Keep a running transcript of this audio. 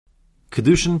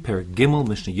Kiddushin, Per Gimel,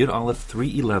 Mishnah Yud Aleph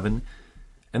 311.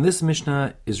 And this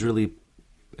Mishnah is really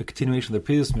a continuation of the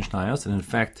previous Mishnayos, and in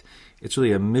fact, it's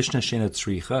really a Mishnah Shena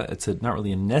Tzricha. It's not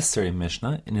really a necessary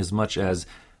Mishnah, in as much as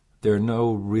there are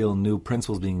no real new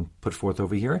principles being put forth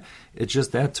over here. It's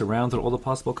just that to round out all the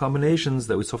possible combinations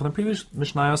that we saw from the previous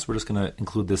Mishnayos, we're just going to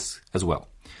include this as well.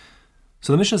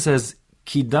 So the Mishnah says,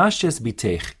 Kidashes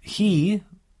bitech. He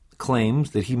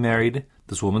claims that he married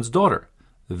this woman's daughter.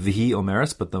 Vihi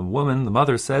omeres, but the woman, the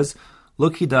mother, says, Lo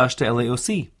kidashta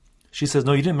eleosi. She says,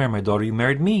 no, you didn't marry my daughter, you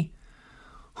married me.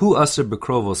 Hu aser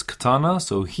bekrovos katana,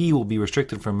 so he will be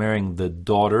restricted from marrying the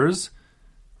daughter's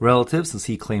relatives, since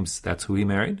he claims that's who he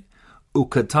married.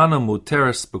 Ukatana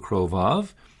muteres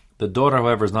bekrovav. The daughter,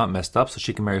 however, is not messed up, so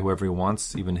she can marry whoever he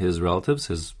wants, even his relatives,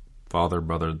 his father,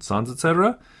 brother, sons,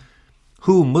 etc.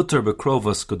 Hu muter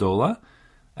bekrovos godola.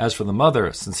 As for the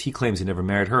mother, since he claims he never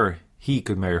married her, he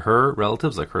could marry her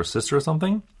relatives, like her sister or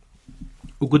something.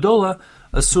 Ugodola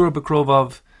asura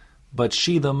bekrovav. But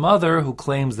she, the mother, who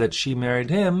claims that she married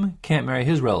him, can't marry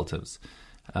his relatives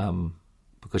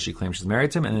because she claims she's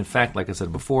married to him. And in fact, like I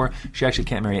said before, she actually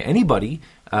can't marry anybody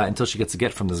until she gets a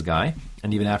get from this guy.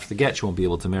 And even after the get, she won't be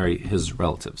able to marry his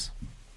relatives.